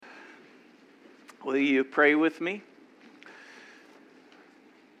Will you pray with me?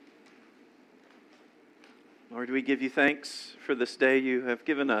 Lord, we give you thanks for this day you have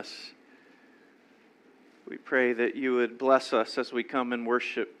given us. We pray that you would bless us as we come and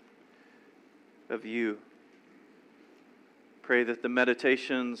worship of you. Pray that the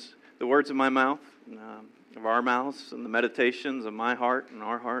meditations, the words of my mouth, of our mouths, and the meditations of my heart and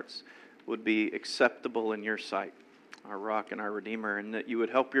our hearts would be acceptable in your sight, our rock and our redeemer, and that you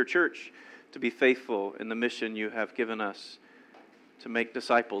would help your church to be faithful in the mission you have given us to make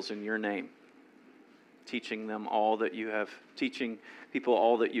disciples in your name, teaching people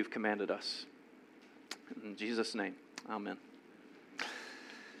all that you've commanded us. In Jesus' name, amen.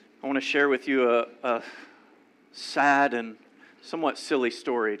 I want to share with you a sad and somewhat silly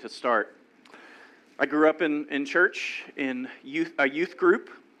story to start. I grew up in church, in a youth group,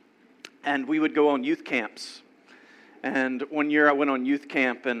 and we would go on youth camps. And one year I went on youth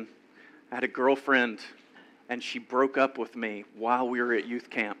camp, and I had a girlfriend, and she broke up with me while we were at youth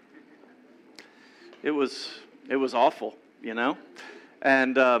camp. It was awful, you know?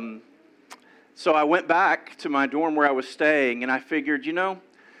 And so I went back to my dorm where I was staying, and I figured,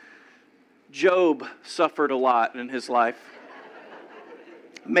 Job suffered a lot in his life.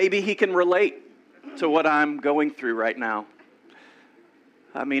 Maybe he can relate to what I'm going through right now.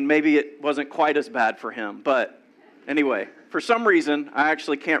 I mean, maybe it wasn't quite as bad for him, but anyway, for some reason, I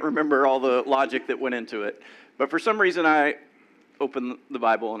actually can't remember all the logic that went into it, but for some reason I opened the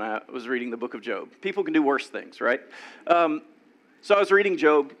Bible and I was reading the book of Job. People can do worse things, right? So I was reading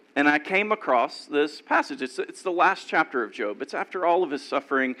Job, and I came across this passage. It's the last chapter of Job. It's after all of his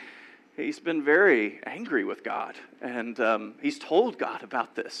suffering. He's been very angry with God, and he's told God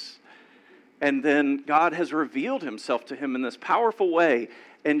about this. And then God has revealed himself to him in this powerful way.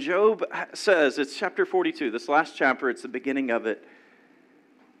 And Job says, it's chapter 42, this last chapter, it's the beginning of it.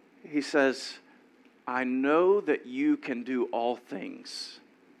 He says, I know that you can do all things,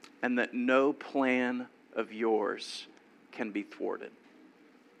 and that no plan of yours can be thwarted.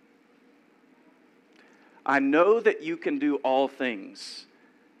 I know that you can do all things,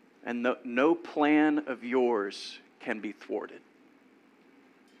 and no plan of yours can be thwarted.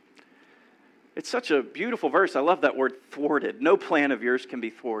 It's such a beautiful verse. I love that word, thwarted. No plan of yours can be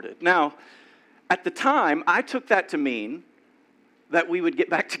thwarted. Now, at the time, I took that to mean that we would get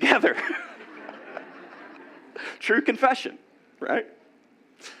back together. True confession, right?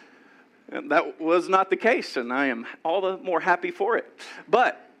 And that was not the case, and I am all the more happy for it.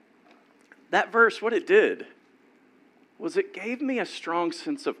 But that verse, what it did was it gave me a strong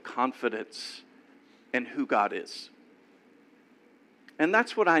sense of confidence in who God is. And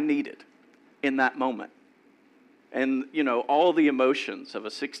that's what I needed in that moment. And, all the emotions of a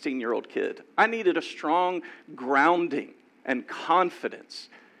 16-year-old kid. I needed a strong grounding and confidence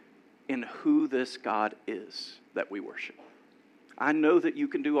in who this God is that we worship. I know that you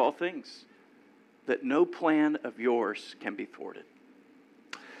can do all things, that no plan of yours can be thwarted.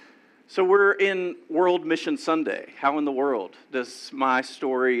 So we're in World Mission Sunday. How in the world does my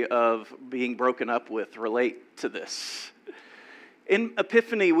story of being broken up with relate to this? In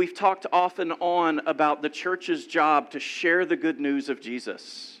Epiphany, we've talked off and on about the church's job to share the good news of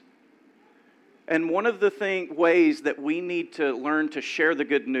Jesus. And one of the ways that we need to learn to share the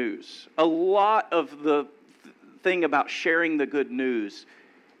good news, a lot of the thing about sharing the good news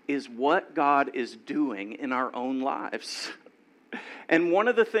is what God is doing in our own lives. And one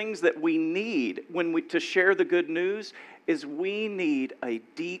of the things that we need to share the good news is we need a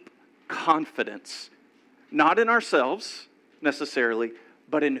deep confidence, not in ourselves necessarily,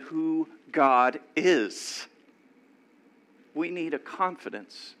 but in who God is. We need a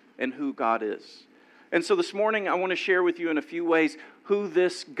confidence in who God is. And so this morning I want to share with you in a few ways who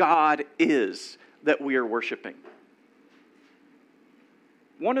this God is that we are worshiping.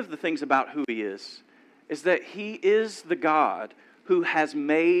 One of the things about who He is that He is the God who has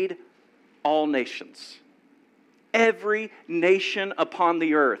made all nations. Every nation upon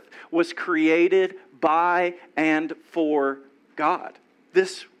the earth was created by and for God.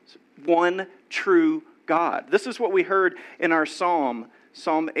 This one true God. This is what we heard in our Psalm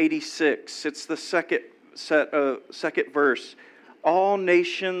 86. It's the second verse. All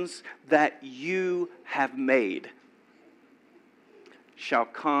nations that you have made shall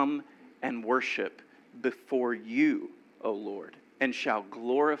come and worship before you, O Lord, and shall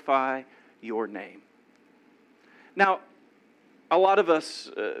glorify your name. Now, a lot of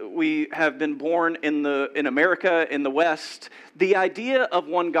us, we have been born in America, in the West. The idea of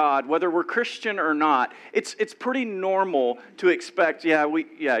one God, whether we're Christian or not, it's pretty normal to expect,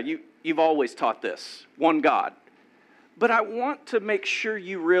 you've always taught this, one God. But I want to make sure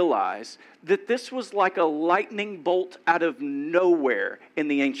you realize that this was like a lightning bolt out of nowhere in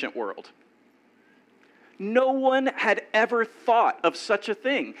the ancient world. No one had ever thought of such a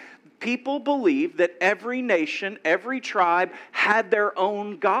thing. People believed that every nation, every tribe had their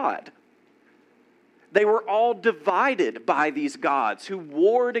own god. They were all divided by these gods who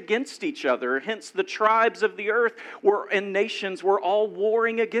warred against each other. Hence, the tribes of the earth and nations were all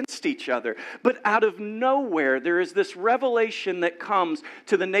warring against each other. But out of nowhere, there is this revelation that comes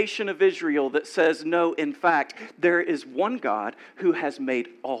to the nation of Israel that says, no, in fact, there is one God who has made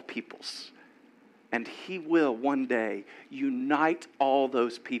all peoples. And he will one day unite all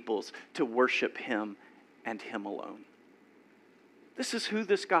those peoples to worship him and him alone. This is who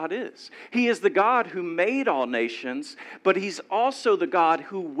this God is. He is the God who made all nations, but he's also the God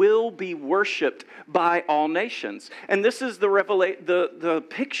who will be worshiped by all nations. And this is the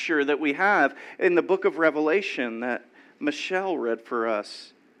picture that we have in the book of Revelation that Michelle read for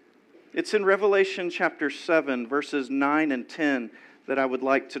us. It's in Revelation chapter 7, verses 9 and 10 that I would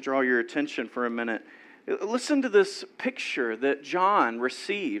like to draw your attention for a minute. Listen to this picture that John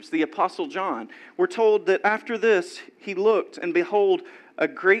receives, the Apostle John. We're told that after this, he looked, and behold, a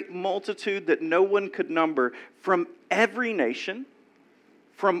great multitude that no one could number from every nation,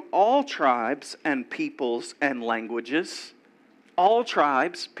 from all tribes and peoples and languages. All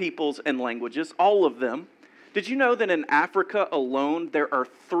tribes, peoples, and languages, all of them. Did you know that in Africa alone, there are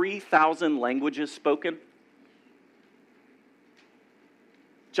 3,000 languages spoken?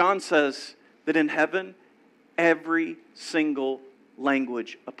 John says that in heaven, every single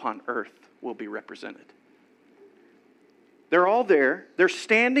language upon earth will be represented. They're all there. They're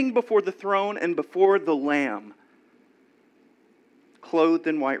standing before the throne and before the Lamb, clothed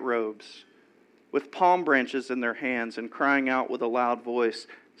in white robes, with palm branches in their hands and crying out with a loud voice,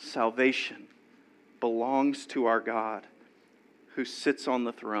 "Salvation belongs to our God who sits on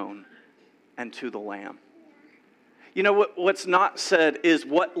the throne and to the Lamb." You know what's not said is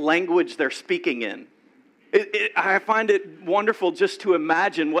what language they're speaking in. I find it wonderful just to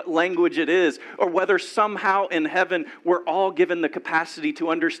imagine what language it is, or whether somehow in heaven we're all given the capacity to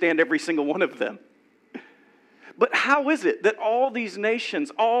understand every single one of them. But how is it that all these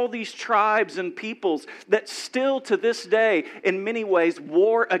nations, all these tribes and peoples that still to this day in many ways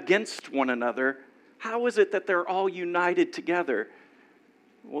war against one another, how is it that they're all united together?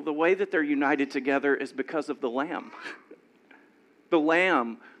 Well, the way that they're united together is because of the Lamb. The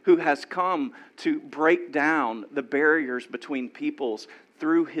Lamb who has come to break down the barriers between peoples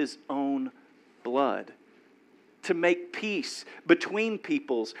through his own blood. To make peace between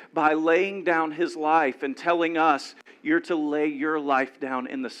peoples by laying down his life and telling us, you're to lay your life down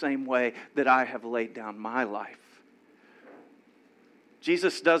in the same way that I have laid down my life.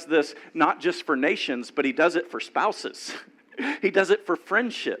 Jesus does this not just for nations, but he does it for spouses. He does it for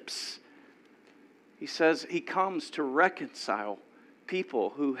friendships. He says he comes to reconcile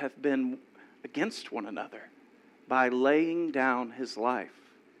people who have been against one another by laying down his life.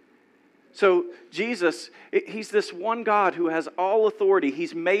 So Jesus, he's this one God who has all authority.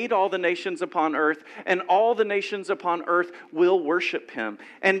 He's made all the nations upon earth, and all the nations upon earth will worship him.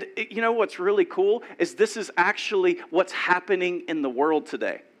 And you know what's really cool is this is actually what's happening in the world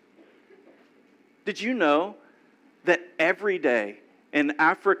today. Did you know that every day in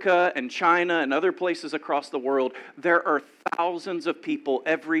Africa and China and other places across the world, there are thousands of people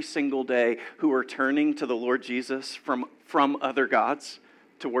every single day who are turning to the Lord Jesus from other gods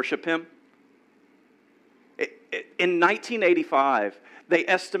to worship him? In 1985, they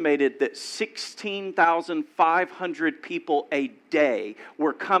estimated that 16,500 people a day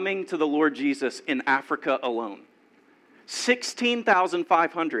were coming to the Lord Jesus in Africa alone.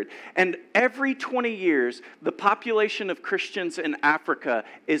 16,500. And every 20 years, the population of Christians in Africa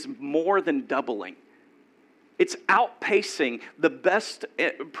is more than doubling. It's outpacing the best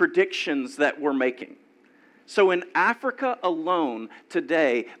predictions that we're making. So in Africa alone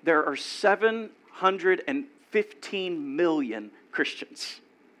today, there are 715 million Christians.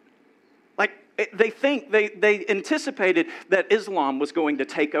 Like, they anticipated that Islam was going to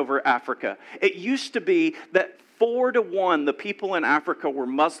take over Africa. It used to be that 4-1, the people in Africa were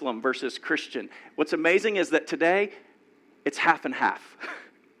Muslim versus Christian. What's amazing is that today, it's half and half.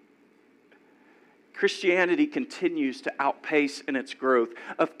 Christianity continues to outpace in its growth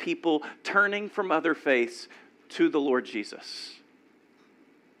of people turning from other faiths to the Lord Jesus.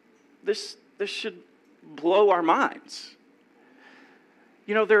 This should blow our minds.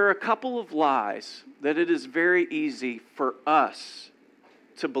 You know, there are a couple of lies that it is very easy for us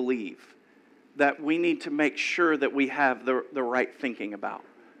to believe that we need to make sure that we have the right thinking about.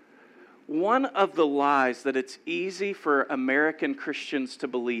 One of the lies that it's easy for American Christians to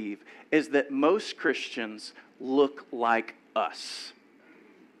believe is that most Christians look like us.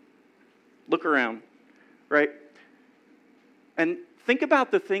 Look around, right? And think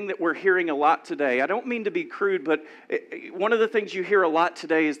about the thing that we're hearing a lot today. I don't mean to be crude, but one of the things you hear a lot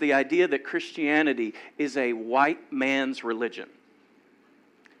today is the idea that Christianity is a white man's religion.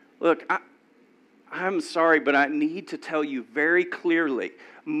 Look, I'm sorry, but I need to tell you very clearly,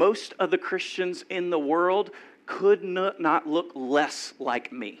 most of the Christians in the world could not look less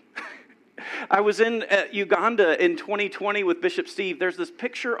like me. I was in Uganda in 2020 with Bishop Steve. There's this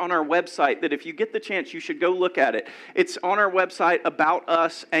picture on our website that if you get the chance, you should go look at it. It's on our website, About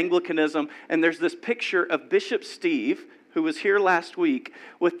Us, Anglicanism, and there's this picture of Bishop Steve, who was here last week,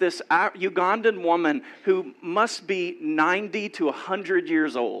 with this Ugandan woman who must be 90 to 100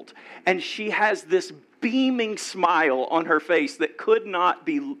 years old. And she has this beaming smile on her face that could not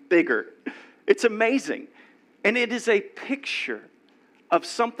be bigger. It's amazing. And it is a picture of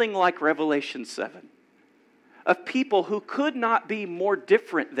something like Revelation 7, of people who could not be more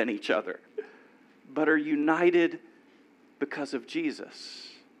different than each other, but are united because of Jesus.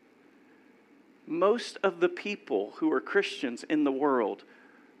 Most of the people who are Christians in the world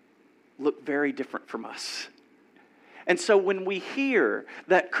look very different from us. And so when we hear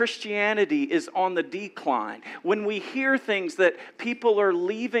that Christianity is on the decline, when we hear things that people are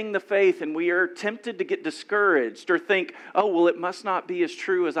leaving the faith and we are tempted to get discouraged or think, oh, well, it must not be as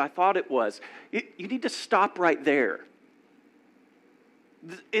true as I thought it was, you need to stop right there.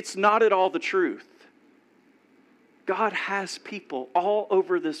 It's not at all the truth. God has people all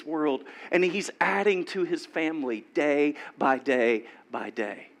over this world, and He's adding to His family day by day by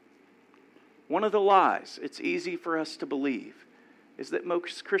day. One of the lies it's easy for us to believe is that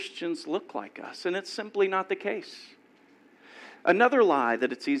most Christians look like us, and it's simply not the case. Another lie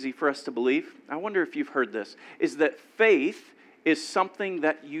that it's easy for us to believe, I wonder if you've heard this, is that faith is something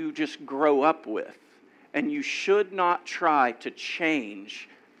that you just grow up with, and you should not try to change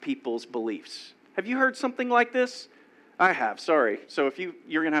people's beliefs. Have you heard something like this? I have, sorry. So if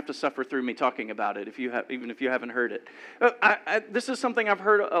you're going to have to suffer through me talking about it, even if you haven't heard it. This is something I've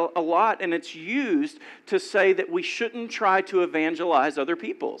heard a lot, and it's used to say that we shouldn't try to evangelize other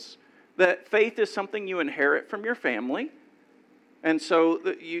peoples. That faith is something you inherit from your family, and so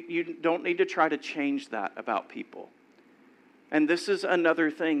you don't need to try to change that about people. And this is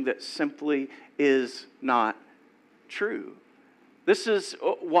another thing that simply is not true. This is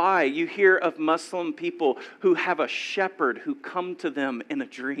why you hear of Muslim people who have a shepherd who come to them in a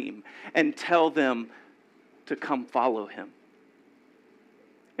dream and tell them to come follow him.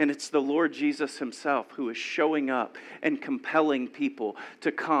 And it's the Lord Jesus Himself who is showing up and compelling people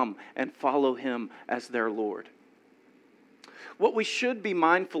to come and follow Him as their Lord. What we should be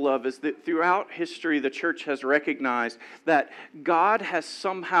mindful of is that throughout history, the church has recognized that God has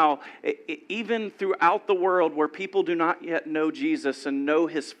somehow, even throughout the world where people do not yet know Jesus and know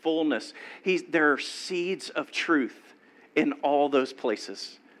His fullness, there are seeds of truth in all those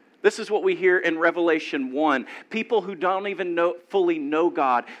places. This is what we hear in Revelation 1. People who don't even fully know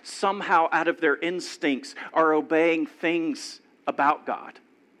God, somehow out of their instincts, are obeying things about God.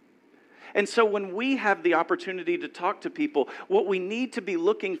 And so when we have the opportunity to talk to people, what we need to be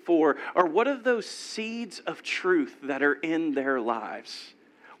looking for are what are those seeds of truth that are in their lives,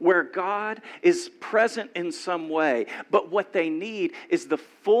 where God is present in some way, but what they need is the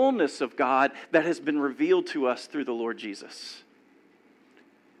fullness of God that has been revealed to us through the Lord Jesus.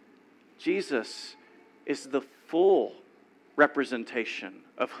 Jesus is the full representation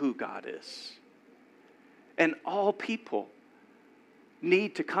of who God is. And all people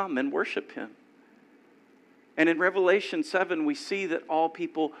need to come and worship Him. And in Revelation 7, we see that all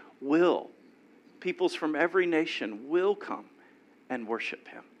people will. Peoples from every nation will come and worship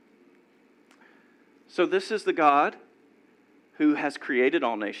Him. So this is the God who has created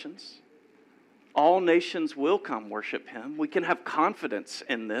all nations. All nations will come worship Him. We can have confidence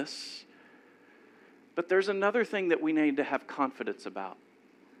in this. But there's another thing that we need to have confidence about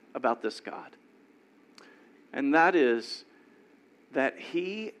this God. And that is that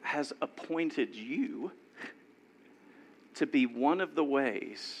He has appointed you to be one of the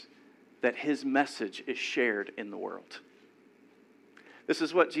ways that His message is shared in the world. This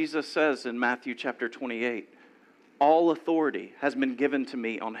is what Jesus says in Matthew chapter 28. All authority has been given to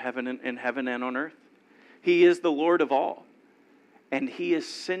me on heaven and on earth. He is the Lord of all. And He is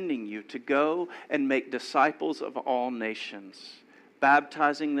sending you to go and make disciples of all nations,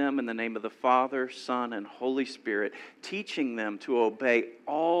 baptizing them in the name of the Father, Son, and Holy Spirit, teaching them to obey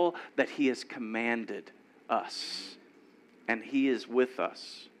all that He has commanded us. And He is with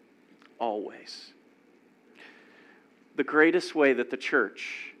us always. The greatest way that the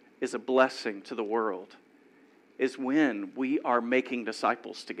church is a blessing to the world is when we are making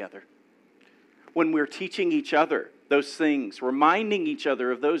disciples together. When we're teaching each other those things, reminding each other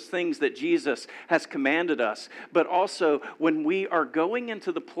of those things that Jesus has commanded us, but also when we are going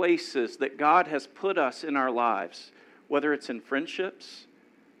into the places that God has put us in our lives, whether it's in friendships,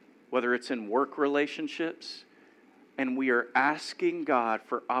 whether it's in work relationships, and we are asking God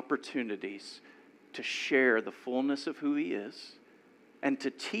for opportunities to share the fullness of who He is and to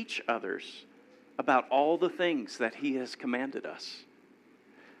teach others about all the things that He has commanded us.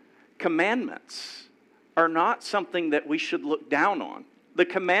 Commandments are not something that we should look down on. The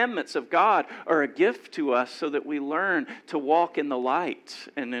commandments of God are a gift to us so that we learn to walk in the light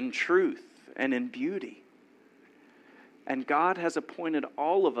and in truth and in beauty. And God has appointed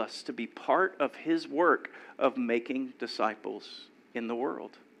all of us to be part of His work of making disciples in the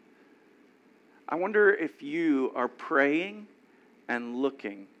world. I wonder if you are praying and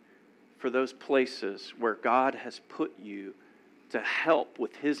looking for those places where God has put you to help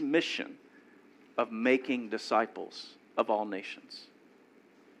with His mission of making disciples of all nations.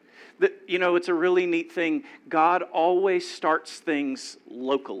 It's a really neat thing. God always starts things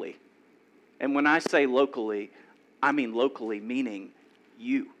locally. And when I say locally, I mean locally meaning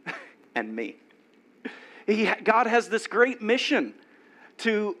you and me. God has this great mission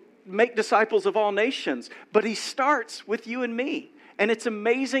to make disciples of all nations, but He starts with you and me. And it's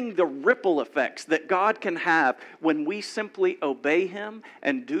amazing the ripple effects that God can have when we simply obey Him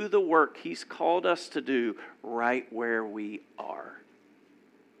and do the work He's called us to do right where we are.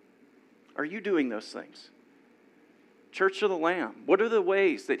 Are you doing those things? Church of the Lamb, what are the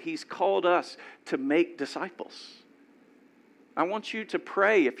ways that He's called us to make disciples? I want you to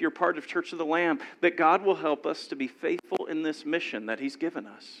pray, if you're part of Church of the Lamb, that God will help us to be faithful in this mission that He's given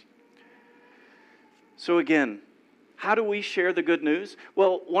us. So again, how do we share the good news?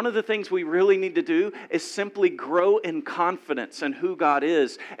 Well, one of the things we really need to do is simply grow in confidence in who God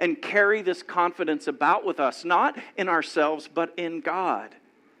is and carry this confidence about with us, not in ourselves, but in God.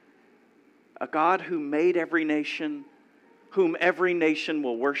 A God who made every nation, whom every nation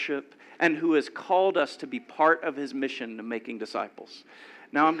will worship, and who has called us to be part of His mission to making disciples.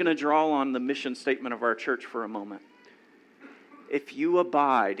 Now I'm going to draw on the mission statement of our church for a moment. If you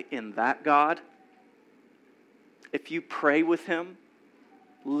abide in that God, if you pray with Him,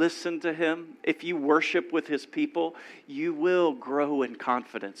 listen to Him, if you worship with His people, you will grow in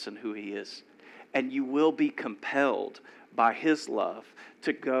confidence in who He is. And you will be compelled by His love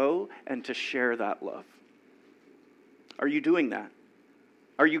to go and to share that love. Are you doing that?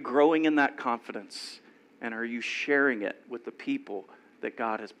 Are you growing in that confidence? And are you sharing it with the people that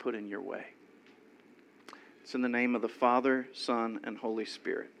God has put in your way? It's in the name of the Father, Son, and Holy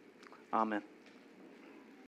Spirit. Amen.